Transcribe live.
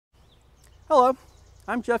Hello,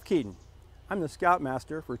 I'm Jeff Keeton. I'm the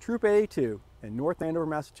Scoutmaster for Troop 82 in North Andover,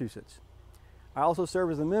 Massachusetts. I also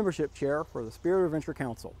serve as the membership chair for the Spirit of Adventure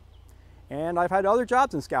Council. And I've had other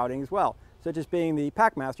jobs in scouting as well, such as being the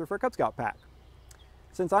packmaster for a Cub Scout pack.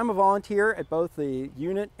 Since I'm a volunteer at both the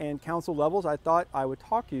unit and council levels, I thought I would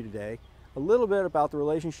talk to you today a little bit about the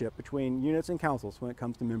relationship between units and councils when it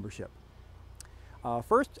comes to membership.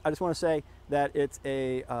 First, I just want to say that it's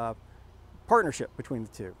a partnership between the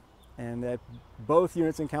two, and that both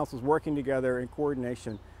units and councils working together in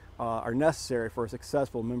coordination are necessary for a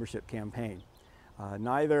successful membership campaign.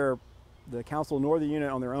 Neither the council nor the unit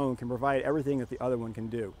on their own can provide everything that the other one can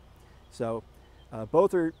do. So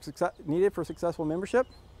both are needed for successful membership.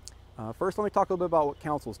 First, let me talk a little bit about what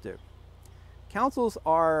councils do. Councils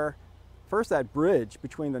are first that bridge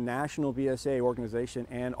between the national BSA organization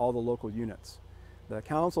and all the local units. The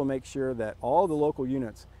council makes sure that all the local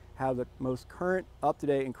units have the most current,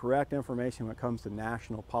 up-to-date, and correct information when it comes to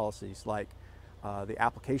national policies like the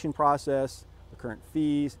application process, the current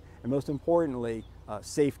fees, and most importantly,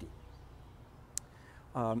 safety.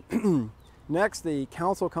 Next, the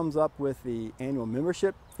council comes up with the annual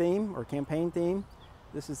membership theme or campaign theme.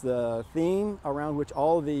 This is the theme around which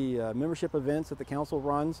all the membership events that the council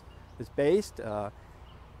runs is based. It's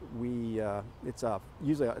going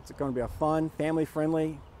to be a fun,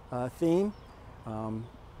 family-friendly theme.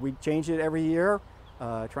 We change it every year,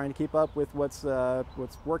 trying to keep up with what's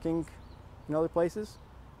working in other places.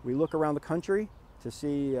 We look around the country to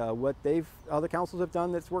see what other councils have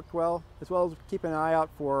done that's worked well, as well as keep an eye out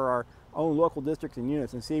for our own local districts and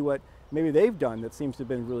units and see what maybe they've done that seems to have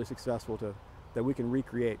been really successful that we can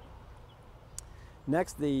recreate.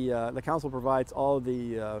 Next, the council provides all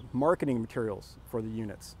the marketing materials for the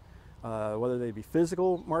units, whether they be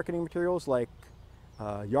physical marketing materials like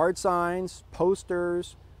yard signs,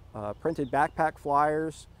 posters, printed backpack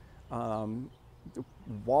flyers,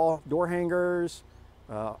 wall door hangers,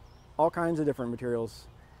 all kinds of different materials.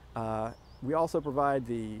 We also provide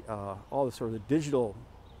all the sort of the digital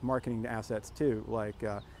marketing assets too, like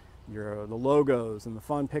the logos and the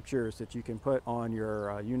fun pictures that you can put on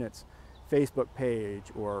your unit's Facebook page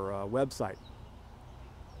or website.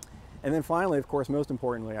 And then finally, of course, most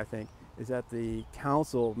importantly, I think, is that the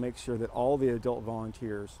council makes sure that all the adult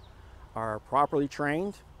volunteers are properly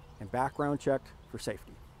trained and background checked for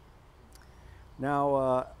safety.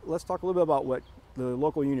 Now, let's talk a little bit about what the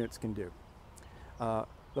local units can do.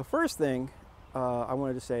 The first thing I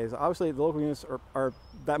wanted to say is obviously the local units are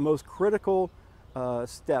that most critical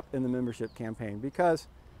step in the membership campaign, because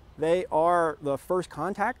they are the first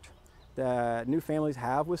contact that new families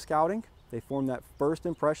have with scouting. They form that first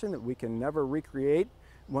impression that we can never recreate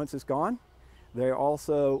once it's gone. They're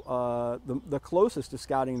also the closest to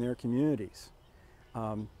scouting in their communities.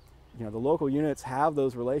 The local units have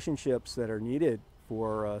those relationships that are needed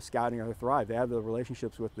for scouting to thrive. They have the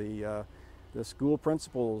relationships with the school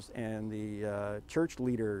principals and the church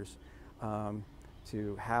leaders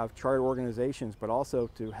to have charter organizations, but also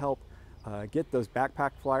to help get those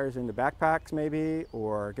backpack flyers into backpacks maybe,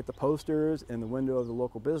 or get the posters in the window of the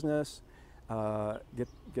local business,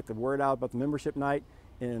 get the word out about the membership night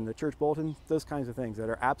in the church bulletin, those kinds of things that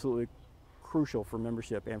are absolutely crucial for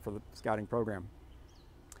membership and for the scouting program.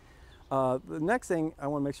 The next thing I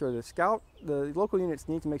want to make sure the local units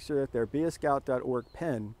need to make sure that their beascout.org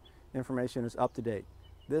PIN information is up to date.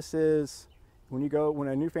 This is when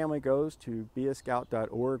a new family goes to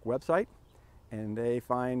beascout.org website and they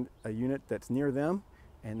find a unit that's near them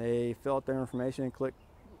and they fill out their information and click,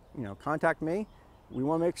 contact me. We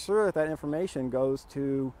want to make sure that information goes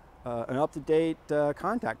to an up-to-date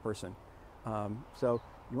contact person. So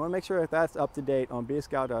you want to make sure that that's up to date on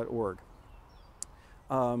beascout.org.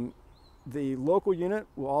 The local unit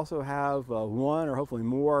will also have one or hopefully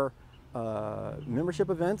more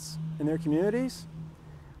membership events in their communities.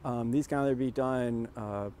 These can either be done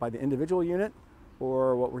by the individual unit,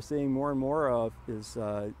 or what we're seeing more and more of is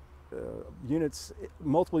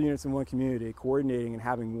multiple units in one community coordinating and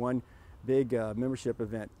having one big membership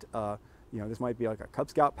event. This might be like a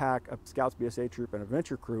Cub Scout pack, a Scouts BSA troop, and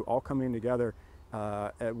adventure crew all coming together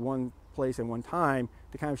at one place at one time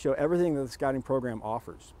to kind of show everything that the scouting program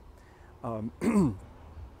offers.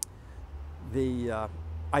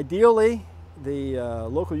 Ideally, the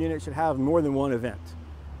local unit should have more than one event.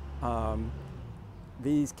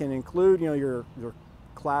 These can include, your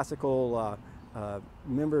classical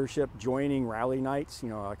membership joining rally nights,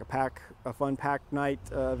 like a fun pack night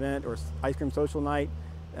event or ice cream social night,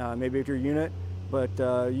 maybe at your unit. But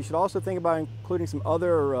you should also think about including some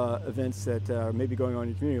other events that may be going on in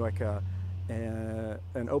your community, like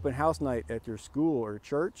an open house night at your school or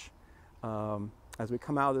church, a as we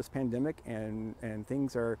come out of this pandemic and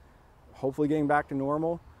things are hopefully getting back to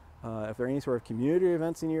normal, if there are any sort of community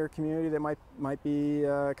events in your community that might be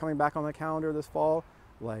coming back on the calendar this fall,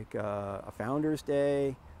 like a Founders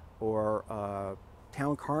Day or a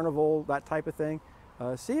town carnival, that type of thing,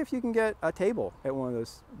 see if you can get a table at one of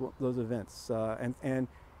those events. And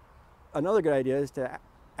another good idea is to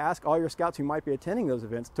ask all your scouts who might be attending those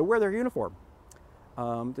events to wear their uniform,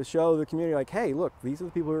 to show the community, like, hey, look, these are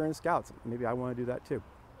the people who are in Scouts. Maybe I want to do that too.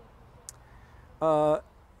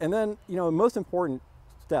 And then, the most important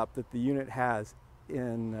step that the unit has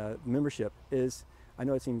in membership is, I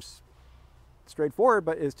know it seems straightforward,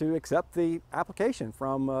 but is to accept the application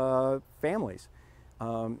from families.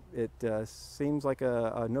 It seems like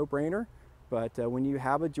a no-brainer, but when you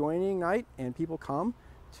have a joining night and people come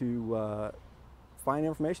to find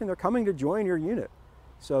information, they're coming to join your unit.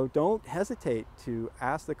 So don't hesitate to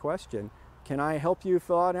ask the question, can I help you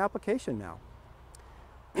fill out an application now?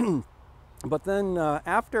 But then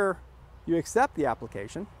after you accept the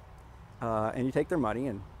application and you take their money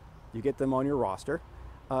and you get them on your roster,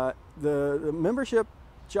 the membership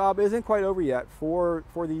job isn't quite over yet for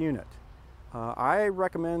the unit. I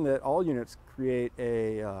recommend that all units create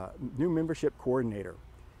a new membership coordinator.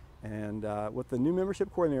 And what the new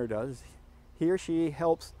membership coordinator does, he or she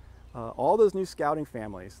helps all those new scouting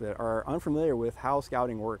families that are unfamiliar with how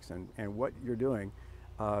scouting works and what you're doing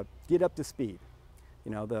get up to speed.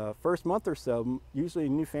 The first month or so, usually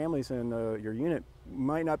new families in your unit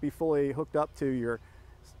might not be fully hooked up to your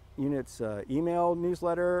unit's email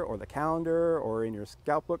newsletter or the calendar or in your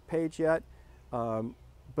scout book page yet.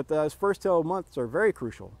 But those first 12 months are very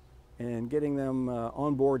crucial in getting them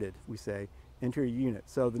onboarded, we say, into your unit.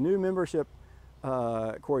 So the new membership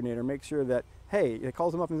coordinator makes sure that, hey, it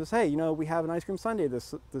calls them up and says, hey, we have an ice cream sundae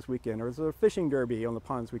this weekend, or there's a fishing derby on the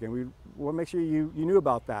pond this weekend. We want to make sure you knew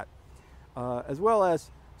about that. As well as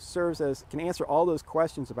can answer all those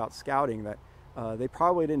questions about scouting that they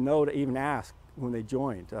probably didn't know to even ask when they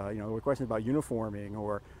joined. Questions about uniforming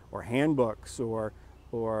or handbooks or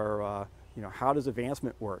how does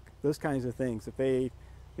advancement work? Those kinds of things. If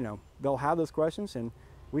they'll have those questions, and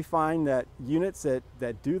we find that units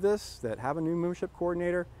that do this, that have a new membership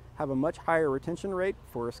coordinator, have a much higher retention rate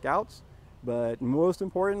for scouts. But most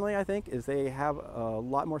importantly, I think, is they have a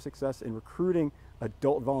lot more success in recruiting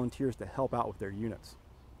adult volunteers to help out with their units.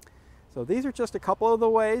 So these are just a couple of the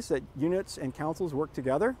ways that units and councils work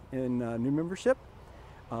together in new membership.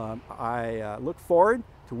 I look forward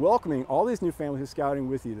to welcoming all these new families who's scouting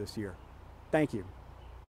with you this year. Thank you.